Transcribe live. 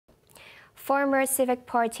Former Civic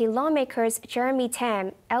Party lawmakers Jeremy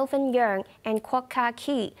Tam, Alvin, Yeung, and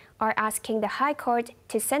Kwok are asking the High Court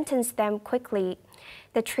to sentence them quickly.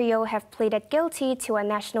 The trio have pleaded guilty to a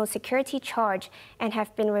national security charge and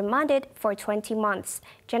have been remanded for 20 months.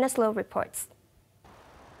 Janice Low reports.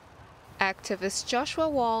 Activist Joshua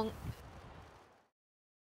Wong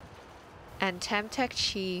and Tam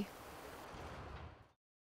Chi,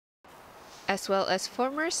 as well as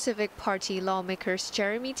former Civic Party lawmakers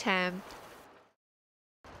Jeremy Tam,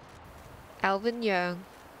 Alvin Yeung,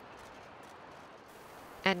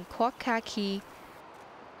 and Kwok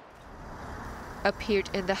appeared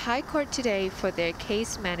in the High Court today for their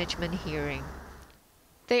case management hearing.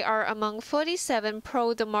 They are among 47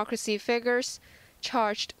 pro-democracy figures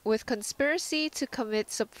charged with conspiracy to commit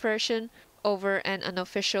subversion over an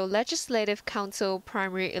unofficial Legislative Council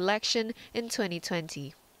primary election in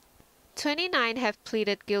 2020. 29 have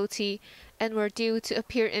pleaded guilty and were due to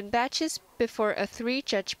appear in batches before a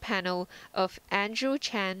 3-judge panel of Andrew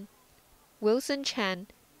Chan, Wilson Chan,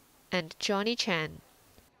 and Johnny Chan.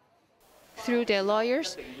 Through their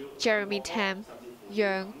lawyers, Jeremy Tam,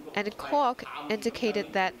 Yeung, and Kwok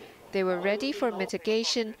indicated that they were ready for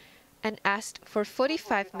mitigation and asked for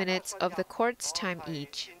 45 minutes of the court's time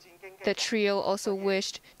each. The trio also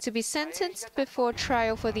wished to be sentenced before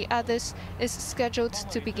trial for the others is scheduled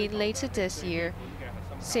to begin later this year,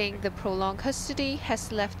 saying the prolonged custody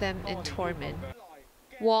has left them in torment.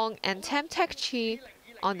 Wong and Tam Chi,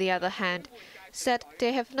 on the other hand, said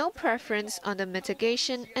they have no preference on the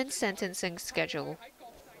mitigation and sentencing schedule.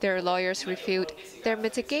 Their lawyers revealed their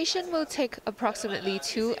mitigation will take approximately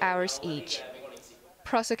 2 hours each.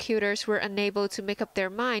 Prosecutors were unable to make up their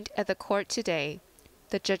mind at the court today.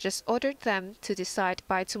 The judges ordered them to decide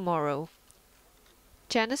by tomorrow.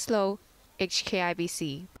 Janice Low,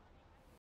 HKIBC.